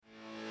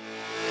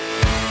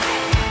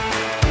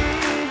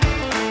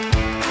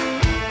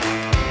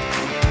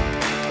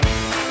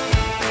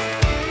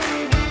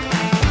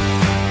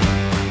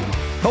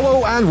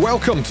And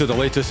welcome to the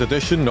latest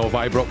edition of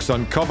Ibrox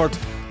Uncovered,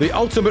 the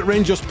Ultimate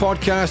Rangers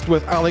podcast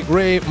with Alec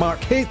Ray, Mark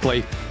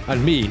Haitley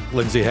and me,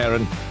 Lindsay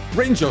Heron.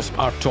 Rangers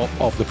are top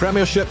of the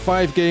Premiership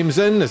 5 games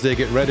in as they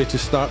get ready to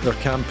start their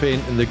campaign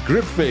in the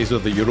group phase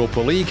of the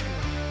Europa League.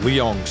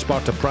 Lyon,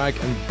 Sparta Prague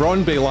and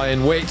Brøndby lie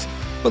in wait,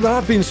 but there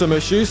have been some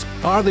issues.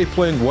 Are they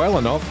playing well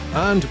enough?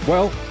 And,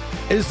 well,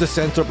 is the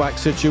centre-back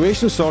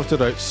situation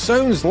sorted out?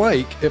 Sounds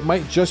like it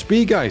might just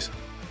be, guys.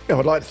 Yeah,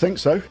 I'd like to think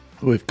so.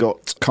 We've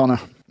got Connor.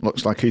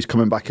 Looks like he's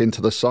coming back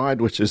into the side,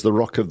 which is the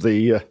rock of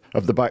the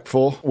back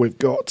four. We've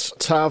got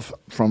Tav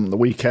from the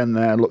weekend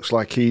there. Looks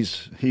like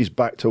he's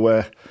back to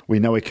where we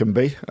know he can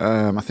be.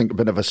 I think a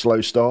bit of a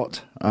slow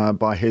start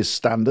by his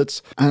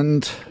standards.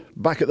 And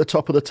back at the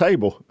top of the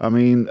table. I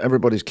mean,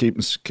 everybody's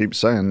keeps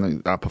saying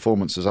that our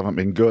performances haven't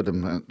been good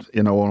and,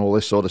 and all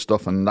this sort of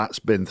stuff. And that's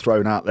been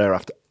thrown out there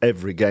after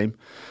every game,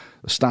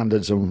 the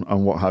standards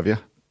and what have you.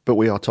 But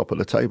we are top of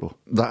the table.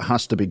 That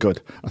has to be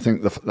good. I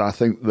think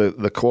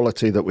the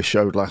quality that we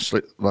showed last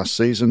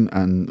season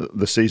and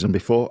the season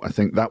before, I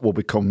think that will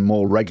become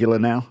more regular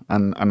now,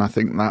 and I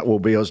think that will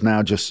be us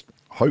now. Just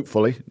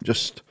hopefully,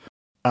 just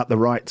at the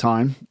right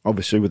time.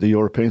 Obviously, with the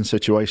European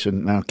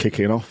situation now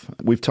kicking off,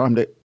 we've timed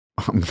it.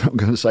 I'm not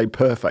going to say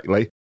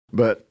perfectly,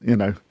 but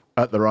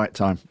at the right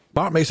time.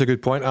 Bart makes a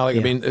good point, Alec.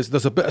 Yeah. I mean,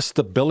 there's a bit of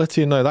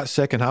stability now. That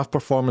second half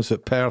performance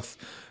at Perth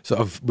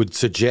sort of would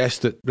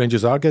suggest that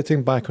Rangers are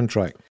getting back on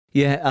track.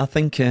 Yeah, I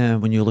think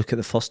when you look at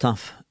the first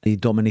half, they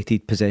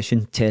dominated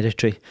possession,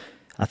 territory.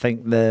 I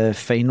think the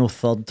final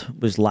third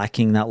was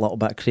lacking that little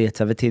bit of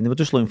creativity and they were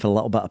just looking for a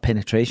little bit of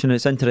penetration.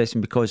 It's interesting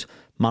because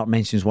Mark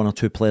mentions one or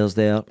two players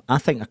there. I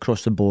think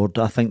across the board,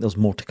 I think there's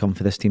more to come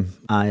for this team.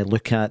 I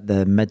look at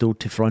the middle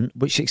to front,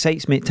 which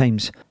excites me at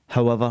times.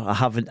 However,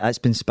 it's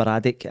been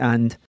sporadic,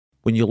 and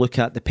when you look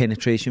at the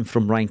penetration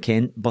from Ryan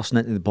Kent busting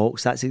into the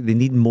box, they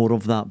need more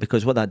of that,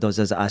 because what that does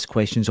is it asks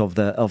questions of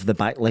the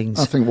back lines.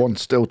 I think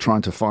one's still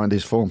trying to find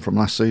his form from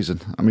last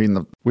season. I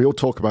mean, we all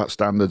talk about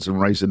standards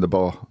and raising the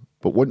bar,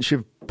 but once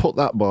you've put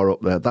that bar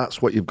up there,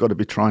 that's what you've got to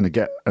be trying to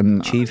get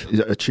and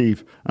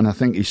achieve. And I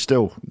think he's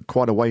still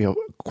quite a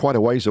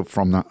ways up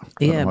from that.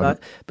 Yeah,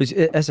 but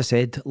as I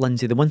said,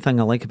 Lindsay, the one thing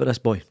I like about this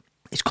boy,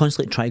 he's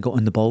constantly trying to get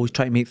on the ball. He's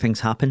trying to make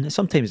things happen.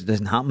 Sometimes it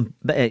doesn't happen,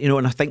 but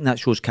and I think that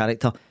shows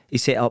character. He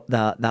set up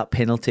that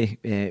penalty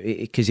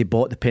because he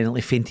bought the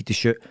penalty, fainted to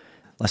shoot.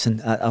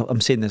 Listen,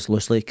 I'm saying this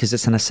loosely because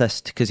it's an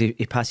assist, because he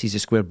passes the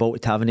square ball to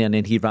Tavernier and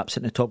then he wraps it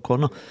in the top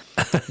corner.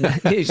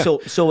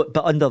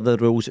 But under the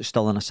rules, it's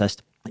still an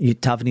assist.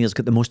 Tavernier's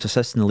got the most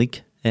assists in the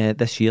league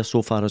this year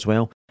so far as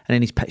well, and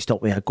then he's pitched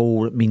up with a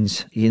goal. It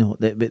means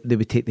that they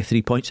would take the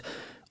 3 points.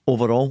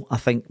 Overall, I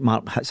think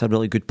Mark hits a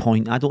really good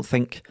point. I don't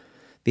think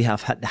they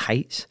have hit the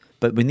heights,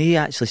 but when they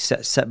actually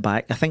sit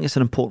back, I think it's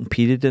an important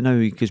period now,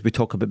 because we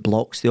talk about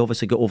blocks. They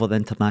obviously got over the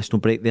international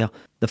break there,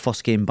 the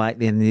first game back,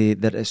 then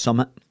they're at the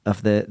summit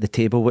of the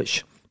table,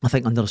 which I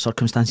think under the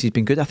circumstances has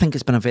been good. I think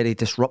it's been a very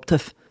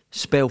disruptive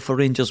spell for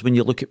Rangers when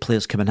you look at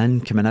players coming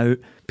in, coming out.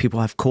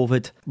 People have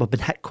COVID. We've been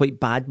hit quite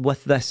bad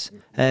with this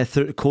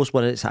through the course,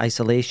 whether it's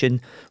isolation,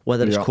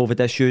 whether it's COVID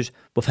issues.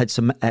 We've had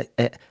some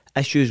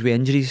issues with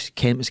injuries.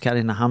 Kent was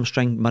carrying a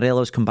hamstring.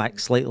 Morelos come back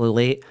slightly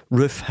late.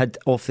 Roof had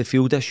off the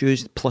field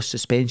issues, plus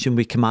suspension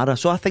with Kamara.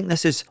 So I think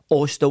this is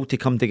all still to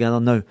come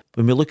together now.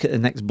 When we look at the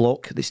next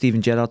block that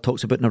Steven Gerrard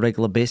talks about on a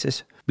regular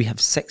basis, we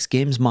have 6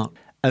 games, Mark,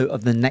 out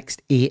of the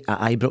next 8 at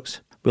Ibrox.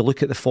 We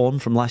look at the form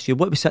from last year.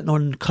 What we're sitting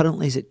on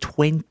currently is at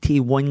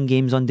 21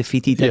 games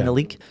undefeated in the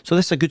league. So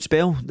this is a good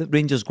spell that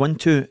Rangers go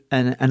into,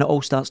 and it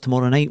all starts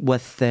tomorrow night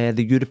with the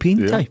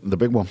European tie. The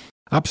big one.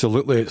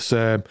 Absolutely.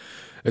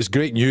 It's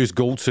great news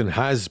Goldson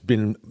has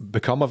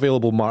become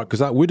available, Mark, because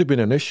that would have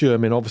been an issue. I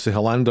mean, obviously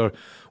Helander,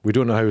 we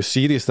don't know how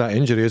serious that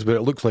injury is, but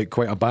it looks like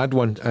quite a bad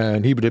one,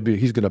 and he's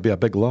going to be a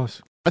big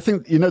loss. I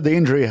think, the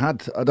injury he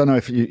had, I don't know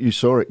if you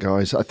saw it,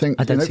 guys. I think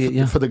I did see it,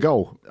 yeah. For the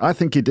goal, I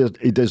think he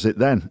does it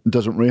then,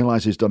 doesn't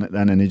realise he's done it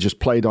then, and he just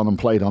played on and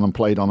played on and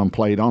played on and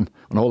played on,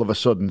 and all of a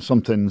sudden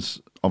something's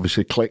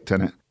obviously clicked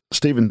in it.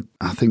 Stephen,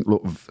 I think,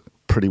 looked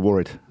pretty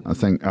worried, I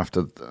think,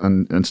 after,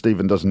 and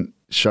Stephen doesn't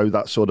show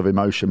that sort of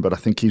emotion, but I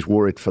think he's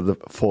worried for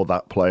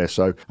that player,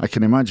 so I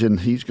can imagine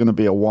he's going to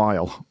be a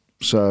while,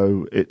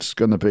 so it's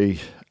going to be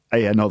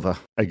another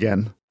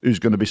again who's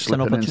going to be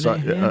slipping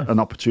inside an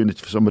opportunity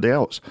for somebody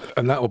else.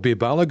 And that will be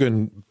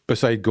Balogun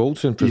beside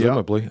Goldson,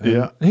 presumably.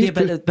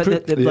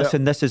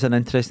 Listen, this is an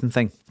interesting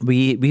thing.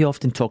 We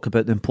often talk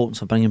about the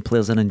importance of bringing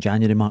players in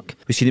January, Mark.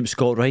 We've seen it with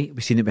Scott Wright,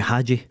 we've seen it with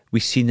Hadji,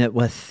 we've seen it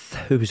with,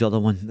 who was the other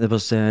one? There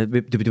was,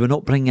 did we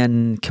not bring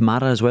in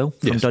Kamara as well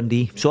from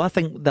Dundee? So I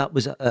think that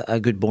was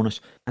a good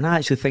bonus. And I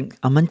actually think,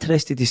 I'm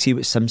interested to see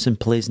what Simpson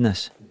plays in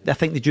this. I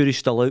think the jury's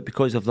still out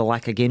because of the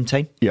lack of game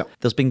time. Yeah.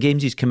 There's been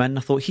games he's come in,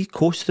 I thought he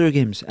coasts through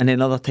games, and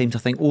then other times I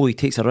think, he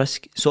takes a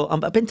risk. So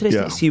I'm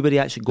interested to see where he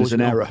actually goes.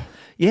 There's an error.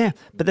 Yeah,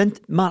 but then,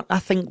 Mark, I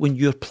think when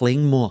you're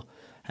playing more,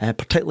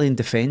 particularly in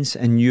defence,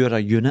 and you're a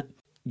unit,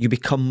 you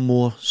become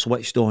more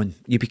switched on.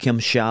 You become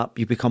sharp.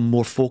 You become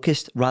more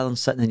focused rather than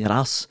sitting in your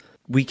arse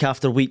week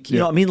after week. You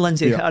know what I mean,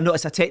 Lindsay? I know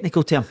it's a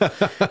technical term.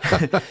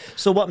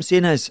 So what I'm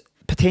saying is,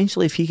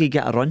 potentially if he could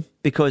get a run,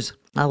 because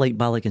I like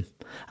Balogun.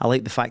 I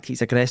like the fact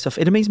he's aggressive.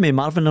 It reminds me of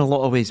Marvin in a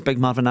lot of ways. Big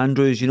Marvin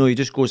Andrews, he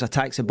just goes,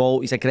 attacks the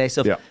ball. He's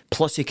aggressive. Yeah.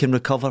 Plus he can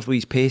recover with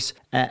his pace,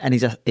 and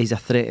he's a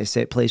threat at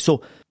set play.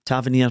 So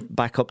Tavernier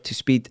back up to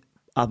speed.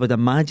 I would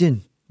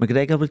imagine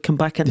McGregor would come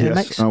back into the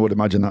mix. I would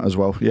imagine that as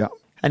well. Yeah.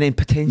 And then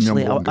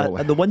potentially,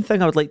 Number the one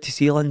thing I would like to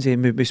see, Lindsay,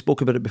 and we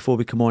spoke about it before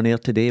we come on air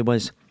today,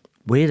 was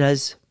where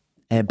is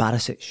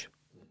Barisic?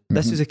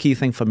 This is a key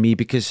thing for me,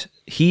 because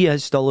he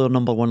is still our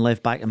number one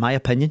left back, in my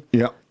opinion.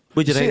 Yeah.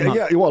 Would you reckon, Mark?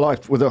 Yeah, well,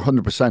 with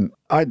 100%.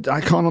 I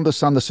can't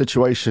understand the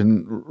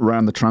situation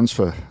around the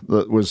transfer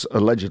that was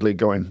allegedly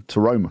going to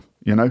Roma.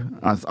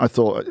 I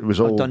thought it was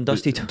all done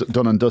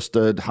and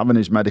dusted, having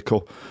his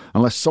medical,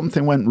 unless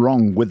something went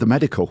wrong with the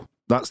medical.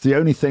 That's the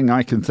only thing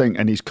I can think,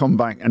 and he's come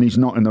back and he's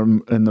not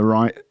in the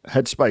right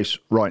headspace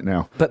right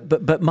now.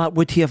 But Mark,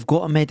 would he have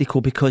got a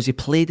medical because he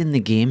played in the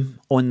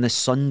game on the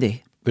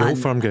Sunday? The Old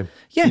Firm game.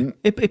 Yeah,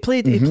 he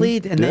played,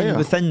 and then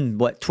within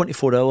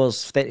 24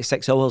 hours,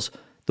 36 hours,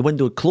 the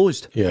window had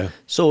closed. Yeah.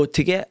 So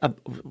to get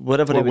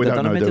whatever he would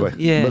have done,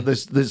 But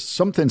there's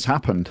something's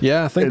happened.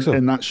 Yeah, I think so.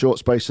 In that short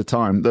space of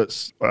time,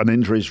 that's an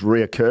injury's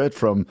reoccurred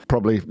from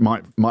probably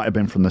might have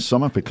been from the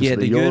summer because of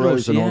the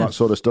Euros and all that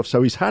sort of stuff.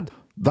 So he's had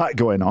that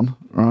going on,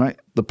 right?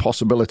 The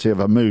possibility of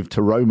a move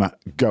to Roma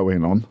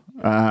going on.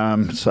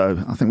 So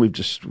I think we're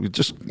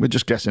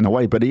just guessing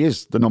away. But he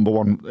is the number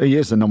one. He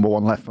is the number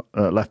one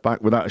left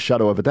back without a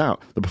shadow of a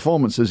doubt. The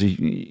performances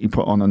he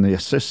put on and the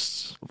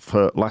assists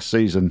for last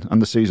season and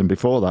the season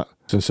before that,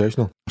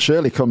 sensational.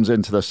 Shirley comes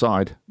into the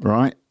side,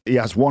 right? He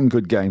has one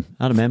good game.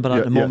 I remember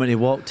at the moment he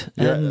walked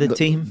in the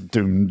team.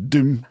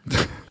 Doom.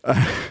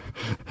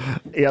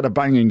 He had a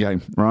banging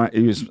game, right?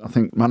 He was, I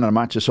think, man of the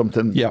match or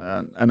something.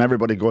 Yeah. And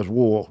everybody goes,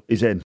 "Whoa,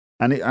 he's in."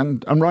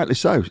 And rightly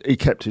so. He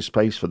kept his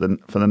space for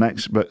the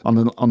next. But on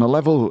the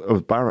level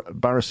of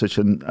Barisic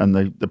and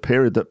the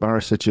period that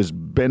Barisic has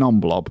been on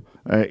Blob,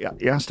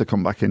 he has to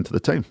come back into the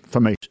team for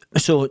me.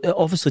 So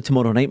obviously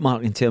tomorrow night,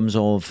 Mark, in terms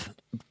of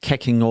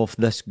kicking off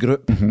this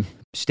group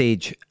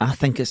stage, I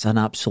think it's an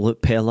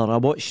absolute peller. I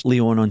watched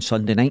Lyon on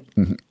Sunday night.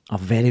 A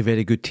very,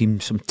 very good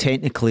team. Some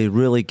technically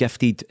really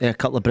gifted, a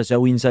couple of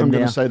Brazilians in there. I'm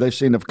going to say they've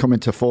seen have come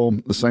into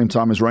form the same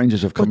time as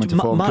Rangers have come into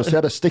form, because they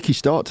had a sticky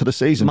start to the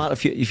season. Mark,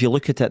 if you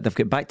look at it, they've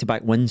got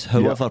back-to-back wins.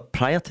 However,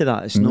 prior to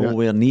that, it's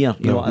nowhere near.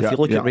 If you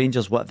look at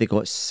Rangers, what have they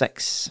got?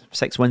 Six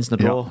wins in a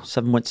draw,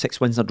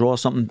 6 wins in a draw, or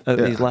something out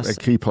of these lists.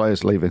 Key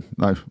players leaving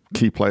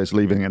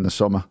in the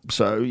summer.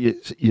 So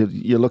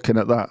you're looking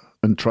at that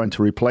and trying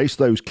to replace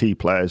those key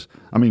players.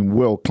 I mean,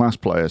 world-class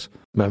players.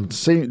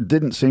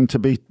 Didn't seem to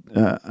be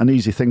an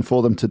easy thing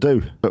for them to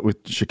do. But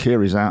with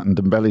Shaqiri's out and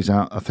Dembele's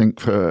out, I think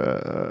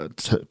for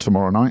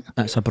tomorrow night,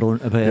 that's a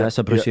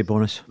Borussia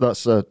bonus.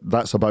 That's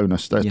a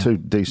bonus. They're two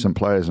decent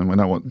players, and we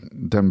know what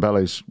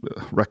Dembele's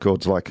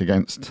record's like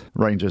against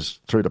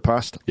Rangers through the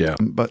past. Yeah,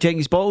 but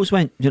Jenkins Bottles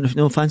went.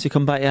 No fancy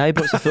come back to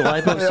Ibrox, the full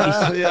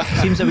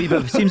Ibrox.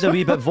 Seems a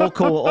wee bit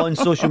vocal on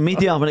social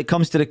media when it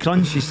comes to the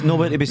crunch. He's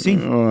nowhere to be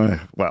seen.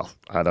 Well,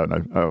 I don't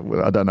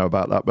know. I don't know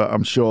about that, but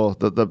I'm sure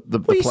that the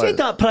you said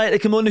that prior to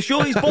come on the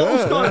show. He's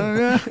Bottles gone.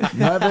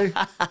 Maybe.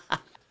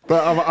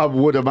 But I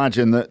would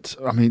imagine that,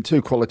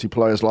 two quality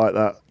players like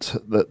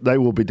that they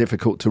will be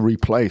difficult to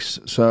replace.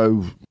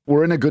 So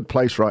we're in a good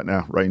place right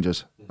now,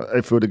 Rangers.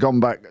 If we would have gone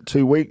back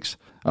 2 weeks,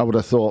 I would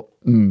have thought,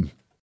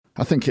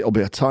 I think it'll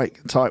be a tight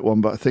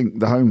one, but I think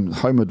the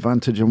home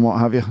advantage and what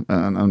have you,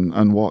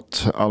 and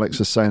what Alex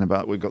is saying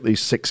about we've got these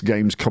 6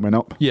 games coming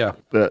up. Yeah,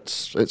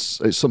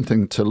 it's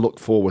something to look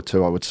forward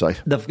to, I would say.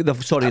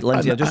 Sorry,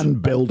 Lindsay,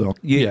 and build on.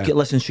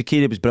 Listen,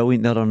 Shaqiri was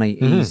brilliant the other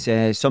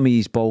night. Some of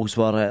his balls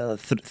were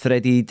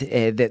threaded.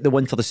 The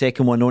one for the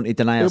second one onto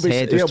Denier's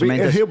head was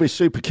tremendous. He'll be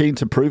super keen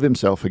to prove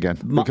himself again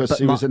because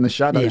he was in the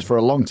shadows for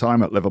a long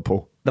time at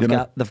Liverpool. They've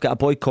got a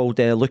boy called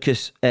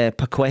Lucas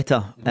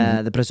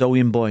Paqueta, the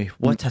Brazilian boy.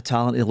 What a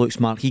talent he looks,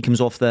 Mark. He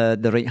comes off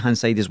the right hand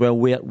side as well,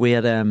 where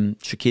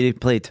Shaqiri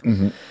played,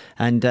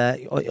 and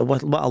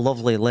what a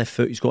lovely left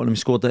foot he's got on him.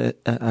 Scored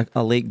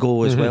a late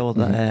goal as well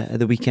at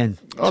the weekend.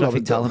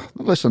 Terrific talent.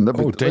 Listen,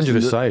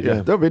 dangerous side.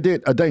 Yeah, they'll be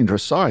a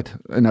dangerous side.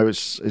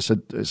 It's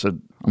a.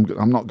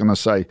 I'm not going to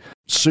say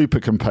super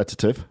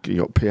competitive. You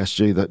got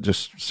PSG that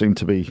just seem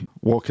to be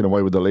walking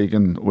away with the league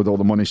and with all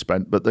the money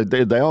spent, but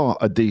they are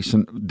a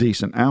decent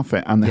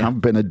outfit, and they have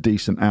been a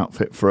decent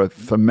outfit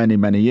for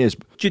many years.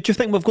 Do you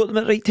think we've got them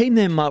at the right time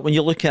then, Mark? When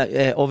you look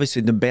at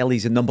obviously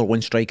Dembele's the number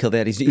one striker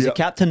there. He's a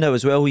captain now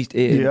as well.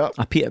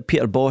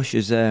 Peter Bosch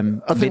is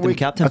made him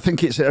captain. I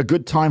think it's a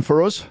good time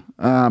for us.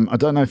 I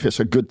don't know if it's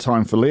a good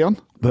time for Lyon,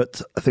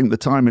 but I think the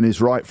timing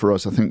is right for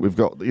us. I think we've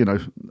got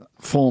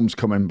forms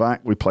coming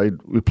back. We played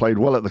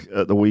well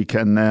at the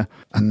weekend there,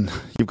 and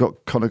you've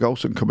got Connor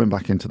Golson coming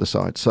back into the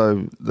side.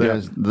 So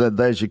there's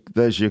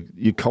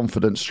your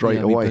confidence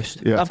straight away.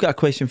 Yeah. I've got a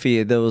question for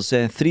you. There was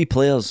 3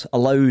 players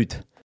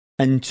allowed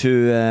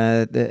into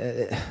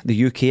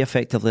the UK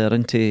effectively, or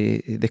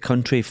into the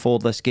country for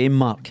this game,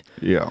 Mark.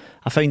 Yeah.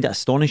 I find it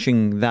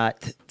astonishing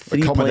that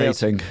 3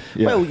 players.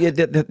 Yeah. Well,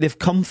 they've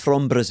come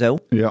from Brazil.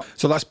 Yeah.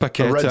 So that's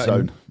Paqueta. Red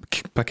zone.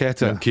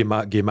 Paqueta and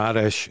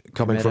Guimaraes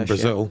coming from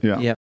Brazil.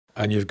 Yeah.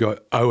 And you've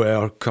got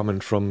Auer coming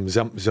from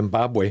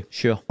Zimbabwe.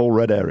 Sure. All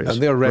red areas.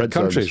 And they're red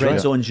countries, zones. right?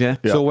 Red zones, yeah.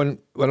 So when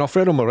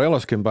Alfredo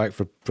Morelos came back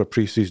for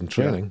pre-season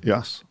training,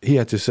 Yes. he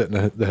had to sit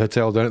in the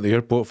hotel down at the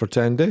airport for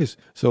 10 days.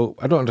 So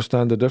I don't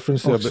understand the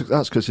difference there. But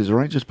That's because he's a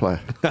Rangers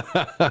player.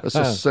 It's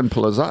as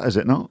simple as that, is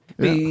it not?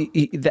 Yeah.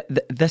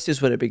 This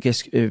is where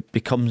it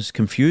becomes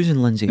confusing,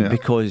 Lindsay,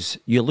 because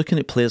you're looking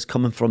at players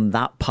coming from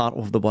that part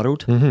of the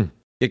world. Mm-hmm.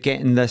 You're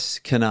getting this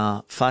kind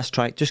of fast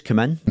track, just come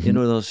in.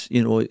 There's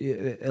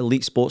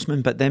elite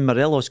sportsmen, but then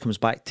Morelos comes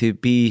back to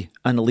be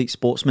an elite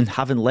sportsman,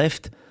 having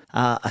left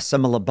a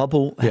similar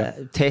bubble.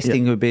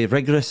 Testing would be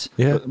rigorous.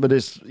 Yeah. But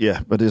is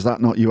that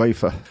not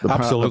UEFA?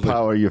 Absolutely. The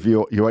power of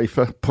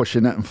UEFA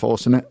pushing it and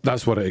forcing it.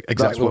 That's what it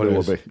That's what it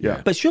is. will be.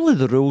 Yeah. But surely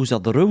the rules are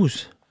the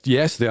rules.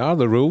 Yes, they are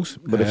the rules.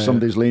 But if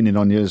somebody's leaning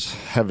on you as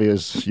heavy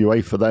as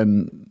UEFA,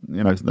 then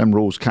them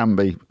rules can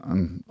be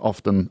and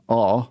often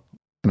are.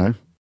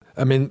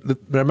 I mean,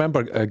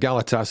 remember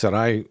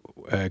Galatasaray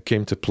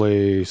came to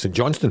play St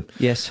Johnstone,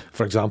 Yes.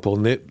 for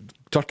example. And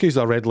Turkey's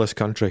a red list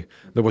country.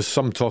 There was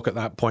some talk at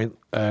that point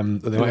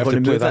that they might have going to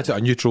to play move that it. at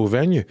a neutral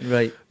venue.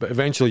 Right. But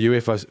eventually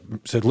UEFA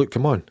said, look,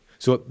 come on.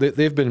 So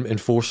they've been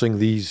enforcing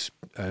these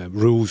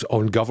rules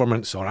on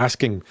governments or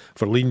asking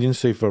for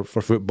leniency for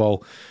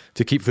football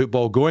to keep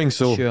football going.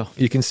 So Sure.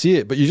 you can see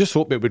it, but you just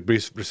hope it would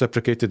be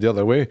reciprocated the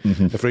other way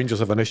if Rangers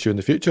have an issue in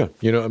the future.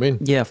 You know what I mean?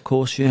 Yeah, of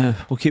course, yeah.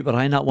 We'll keep our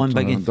eye on that one,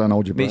 Biggie. Don't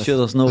hold your Make breath. sure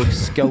there's no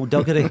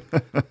skullduggery.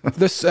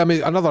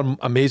 Another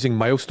amazing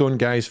milestone,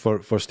 guys,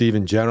 for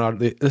Steven Gerrard.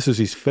 This is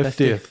his 50th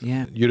 50th,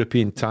 yeah.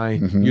 European tie,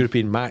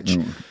 European match.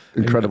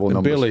 Incredible in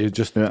numbers. barely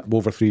just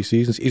over 3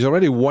 seasons. He's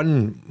already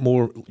won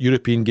more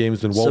European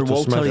games than Sir Walter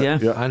Walter,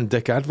 Smith yeah. and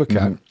Dick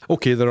Advocaat.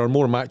 Okay, there are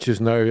more matches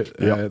now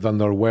than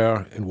there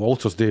were in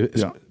Walter's day,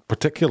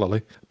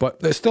 particularly, but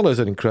it still is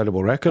an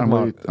incredible record,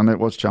 Mark. And it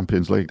was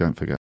Champions League, don't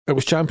forget. It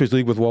was Champions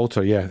League with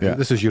Walter, yeah.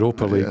 This is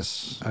Europa League.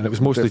 Yes. And it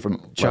was mostly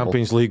Different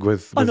Champions League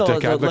with Dick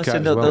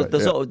Advocaat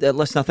as well.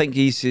 Listen, I think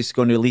he's just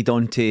going to lead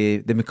on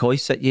to the McCoy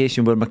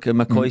situation where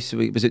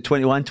McCoy, was it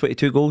 21,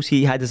 22 goals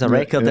he had as a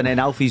record, and then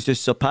Alfie's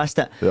just surpassed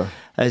it. Yeah.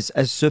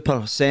 As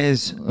Super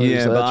says,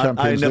 but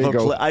I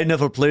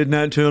never played in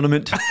that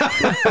tournament.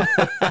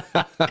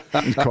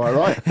 He's quite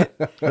right.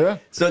 Yeah.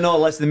 So no,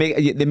 listen,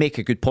 they make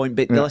a good point,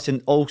 but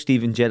listen, all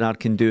Steven Gerrard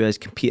can do is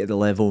compete at the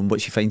level in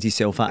which he finds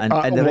himself at,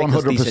 and the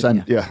record's 100%.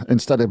 decent. Yeah.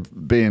 Instead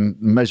of being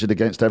measured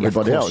against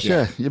everybody course,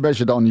 else, you're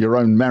measured on your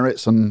own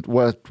merits and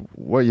where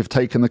you've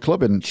taken the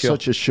club in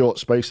such a short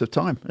space of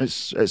time.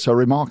 It's a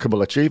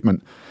remarkable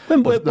achievement.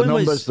 When The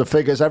numbers, the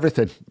figures,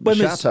 everything. When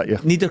Shout at you.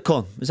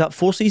 Niederkorn, was that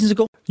 4 seasons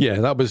ago?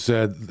 Yeah, that was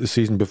the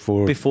season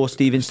before. Before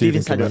Steven.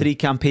 Steven's came had in. 3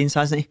 campaigns,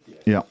 hasn't he?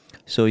 Yeah.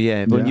 So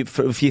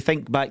if you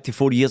think back to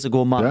 4 years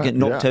ago, Mark getting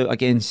knocked out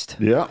against.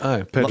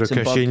 Yeah. Pedro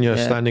Luxembourg, Caixinha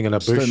standing in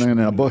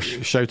a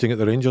bush, shouting at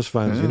the Rangers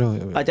fans. You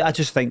know, I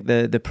just think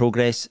the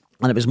progress,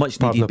 and it was much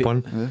pardon needed.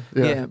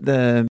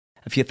 the pun.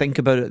 If you think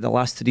about it, the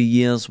last 3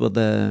 years were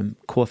the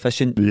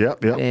coefficient.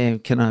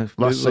 Kind of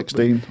Last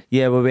 16.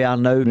 Yeah, where we are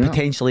now,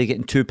 potentially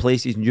getting 2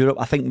 places in Europe.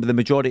 I think the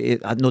majority,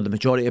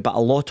 but a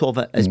lot of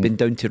it has been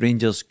down to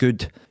Rangers'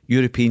 good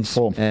European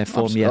form.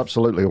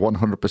 Absolutely,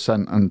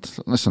 100%. And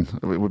listen,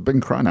 we've been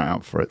crying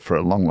out for it for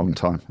a long, long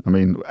time. I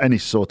mean, any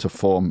sort of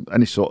form,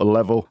 any sort of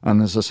level.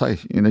 And as I say,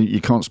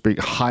 you can't speak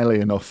highly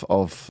enough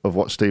of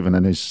what Steven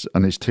and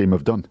his team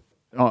have done.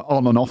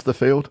 On and off the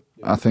field,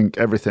 I think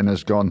everything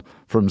has gone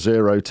from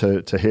zero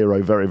to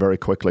hero very, very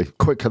quickly.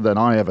 Quicker than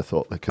I ever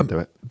thought they could do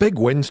it. Big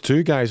wins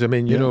too, guys. I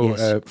mean,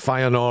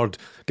 Feyenoord,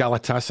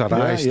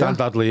 Galatasaray,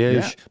 Standard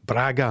Liège,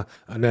 Braga,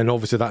 and then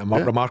obviously that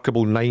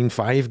remarkable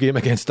 9-5 game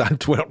against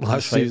Antwerp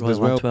last season as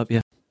well. Antwerp,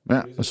 yeah,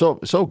 it's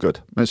all good.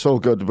 It's all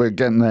good. We're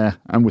getting there,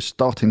 and we're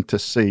starting to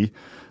see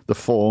the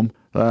form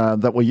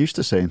that we're used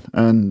to seeing,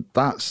 and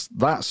that's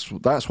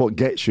what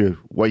gets you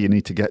where you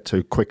need to get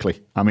to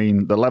quickly. I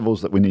mean, the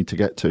levels that we need to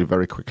get to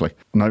very quickly.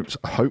 No,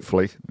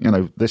 hopefully,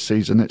 this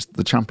season it's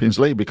the Champions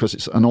League because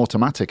it's an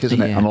automatic,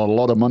 isn't it? And a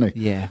lot of money.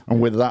 Yeah.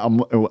 And with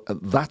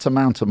that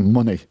amount of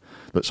money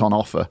that's on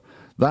offer,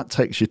 that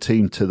takes your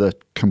team to the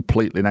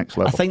completely next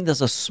level. I think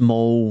there's a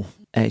small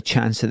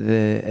chance that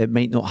it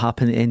might not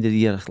happen at the end of the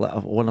year, like a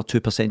 1 or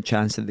 2%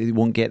 chance that they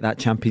won't get that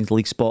Champions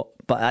League spot.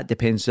 But that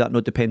depends. That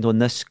not depend on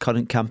this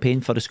current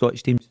campaign for the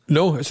Scottish teams.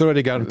 No, it's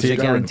already guaranteed. Is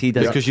it guaranteed?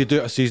 Because you do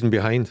it a season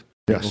behind.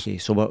 Yes. Okay,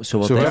 so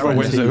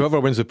whoever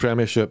wins the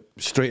Premiership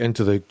straight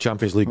into the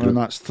Champions League group. And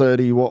that's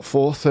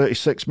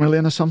 36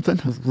 million or something,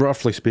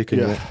 roughly speaking.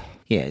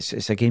 Yeah,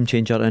 it's a game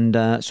changer, and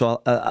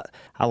so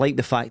I like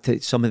the fact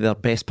that some of their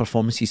best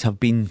performances have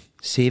been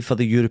saved for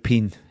the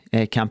European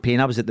campaign.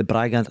 I was at the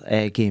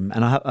Braga game,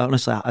 and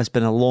honestly, it's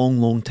been a long,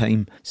 long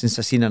time since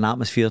I've seen an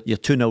atmosphere. You're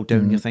 2-0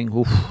 down, you think,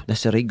 this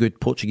is a right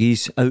good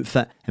Portuguese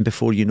outfit, and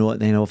before you know it,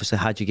 then obviously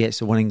Hadji gets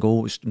the winning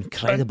goal. It's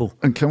incredible.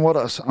 And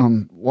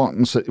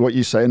what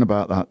you're saying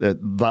about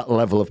that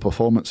level of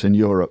performance in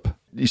Europe,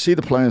 you see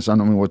the players,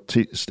 and I mean, what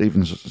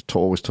Stevens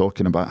was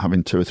talking about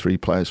having 2 or 3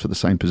 players for the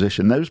same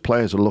position. Those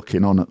players are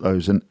looking on at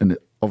those, and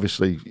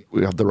obviously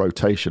we have the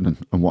rotation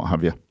and what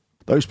have you.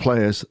 Those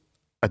players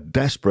are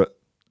desperate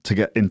to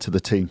get into the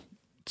team,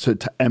 to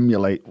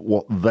emulate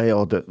what they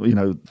are doing. You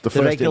know,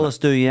 the regulars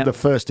do, yeah. The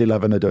first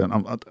 11 are doing.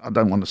 I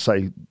don't want to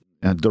say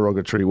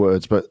derogatory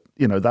words, but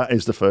you know, that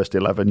is the first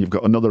 11. You've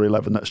got another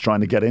 11 that's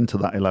trying to get into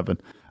that 11,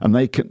 and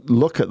they can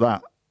look at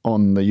that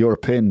on the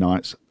European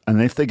nights,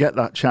 and if they get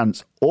that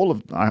chance,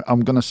 I'm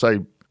going to say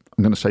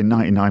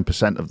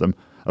 99% of them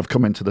have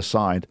come into the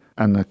side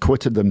and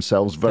acquitted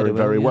themselves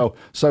very well.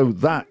 So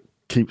that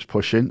keeps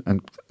pushing,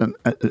 and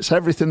it's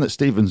everything that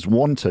Stevens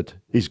wanted.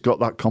 He's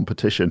got that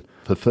competition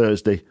for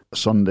Thursday,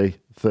 Sunday.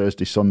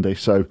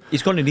 So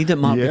he's going to need it,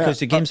 Mark, because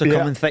the games are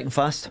coming thick and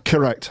fast.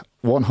 Correct,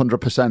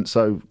 100%.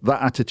 So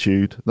that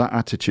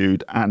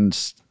attitude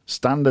and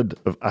standard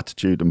of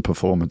attitude and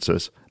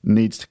performances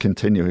needs to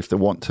continue if they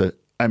want to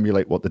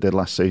emulate what they did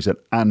last season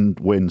and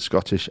win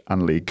Scottish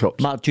and League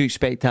Cups. Mark, do you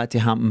expect that to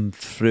happen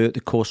throughout the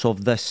course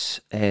of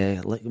this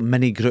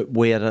mini group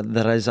where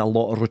there is a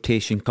lot of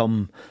rotation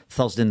come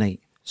Thursday night,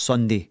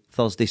 Sunday,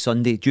 Thursday,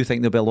 Sunday? Do you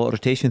think there'll be a lot of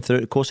rotation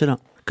throughout the course of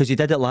that? Because he's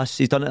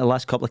done it the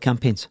last couple of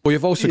campaigns. Well,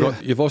 you've also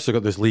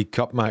got this League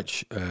Cup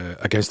match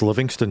against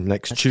Livingston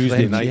next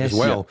Tuesday night as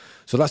well. Yeah.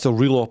 So that's a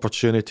real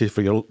opportunity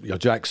for your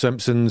Jack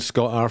Simpson,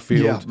 Scott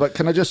Arfield. Yeah, but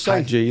can I just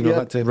say,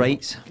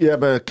 right? Yeah,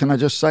 but can I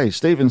just say,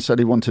 Stephen said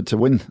he wanted to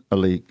win a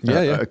league.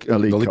 A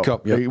League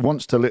Cup. Yeah. He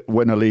wants to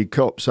win a League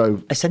Cup.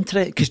 So it's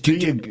interesting because do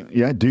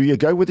you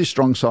go with his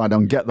strong side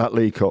and get that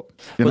League Cup?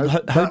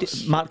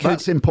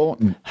 That's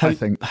important. I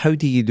think. How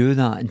do you do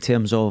that in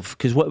terms of,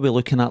 because what are we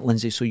looking at,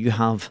 Lindsay? So you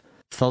have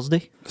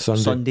Thursday,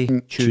 Sunday,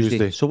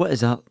 Tuesday. So what is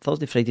that?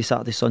 Thursday, Friday,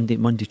 Saturday, Sunday,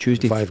 Monday,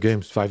 Tuesday. 5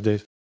 games, 5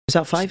 days. Is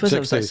that 5? Was 6 it?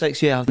 Was that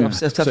 6? Yeah.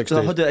 6 days.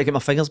 How do I get my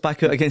fingers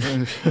back out again?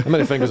 How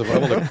many fingers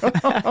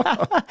have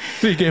I?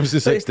 3 games in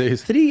 6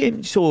 days. 3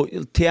 games. So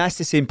to ask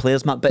the same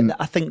players, Matt, but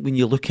I think when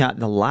you look at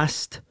the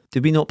last,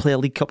 did we not play a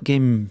League Cup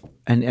game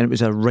and it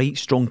was a right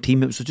strong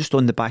team? It was just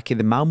on the back of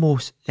the Malmo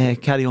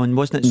carry on,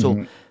 wasn't it?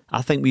 So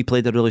I think we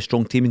played a really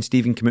strong team and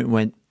Stephen came out and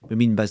went, we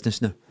mean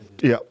business now.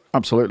 Yeah,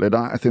 absolutely.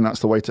 I think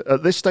that's the way to,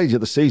 at this stage of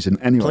the season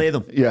anyway. Play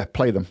them. Yeah,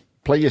 play them.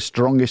 Play your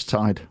strongest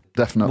side,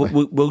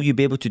 definitely. Will you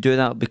be able to do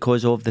that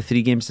because of the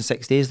 3 games in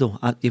 6 days though?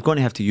 You're going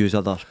to have to use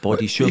other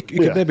bodies, sure. You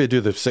could maybe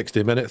do the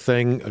 60-minute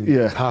thing and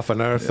half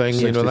an hour thing.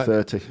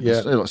 60-30.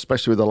 Yeah.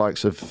 Especially with the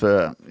likes of,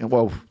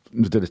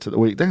 we did it at the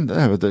weekend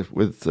there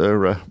with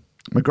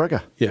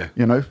McGregor. Yeah.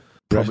 You know,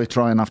 probably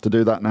try and have to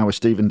do that now with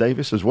Stephen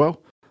Davis as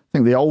well. I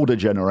think the older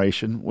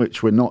generation,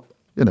 which we're not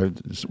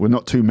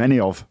too many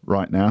of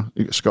right now.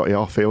 You got Scotty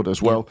Arfield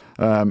as well,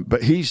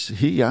 but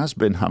he has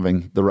been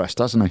having the rest,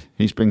 hasn't he?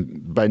 He's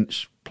been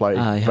bench play.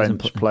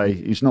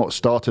 He's not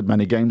started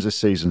many games this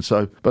season.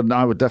 So, but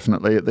I would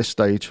definitely at this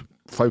stage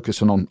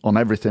focusing on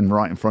everything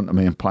right in front of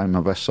me and playing my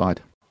best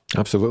side.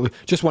 Absolutely.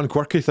 Just one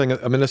quirky thing.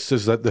 I mean, this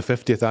is the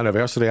 50th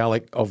anniversary,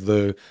 Alec, of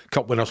the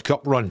Cup Winners'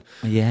 Cup run.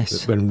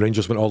 Yes. When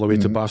Rangers went all the way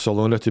to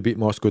Barcelona to beat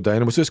Moscow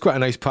Dynamo. So it's quite a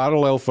nice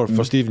parallel for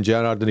Steven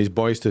Gerrard and his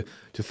boys to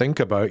think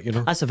about, you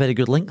know. That's a very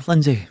good link,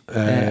 Lindsay.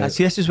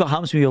 This is what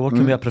happens when you're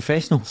working with a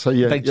professional. So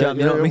big champ,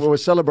 you know what I mean? We're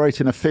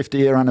celebrating a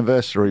 50-year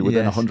anniversary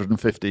within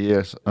 150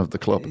 years of the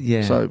club.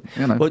 Yeah. So,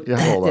 you know, you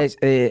have all that.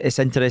 It's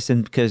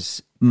interesting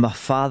because my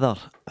father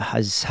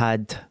has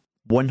had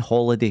one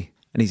holiday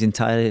in his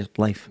entire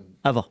life.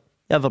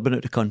 Ever been out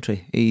of the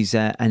country. He's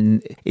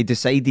and he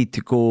decided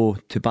to go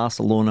to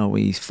Barcelona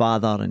with his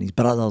father and his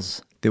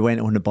brothers. They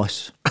went on the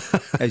bus,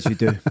 as you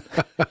do.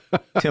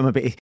 Took him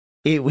about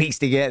 8 weeks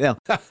to get there.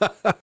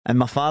 And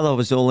my father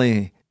was the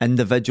only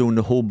individual in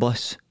the whole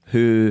bus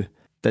who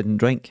didn't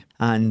drink.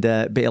 And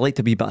but he liked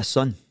a wee bit of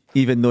sun,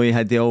 even though he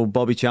had the old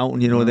Bobby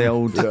Charlton, you know, the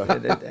old.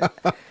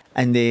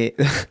 And there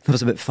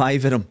was about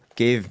 5 of them.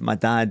 Gave my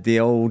dad the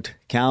old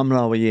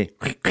camera where you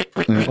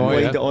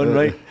wind it on,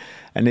 right?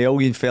 And they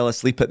all fell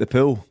asleep at the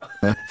pool.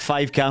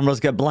 5 cameras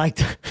get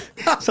blacked.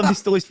 Somebody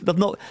still,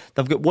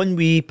 they've got one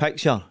wee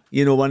picture,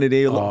 you know, one of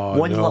the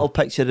little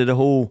picture of the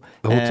whole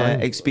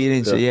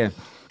experience. Yeah.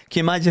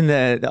 Can you imagine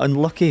the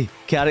unlucky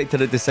character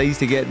that decides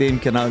to get them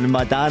kind of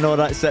Madan or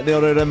that sitting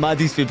there around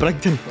Maddie's for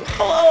Brighton?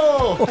 Hello!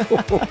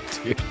 Oh,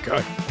 dear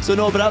God. So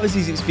no, but that was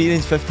his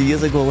experience 50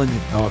 years ago, Lindsay.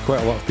 Oh,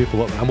 quite a lot of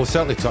people, and we'll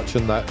certainly touch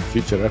on that in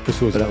future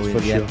episodes, that's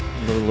for sure.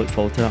 Really look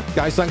forward to that.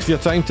 Guys, thanks for your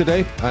time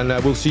today, and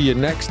we'll see you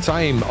next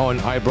time on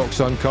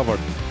Ibrox Uncovered.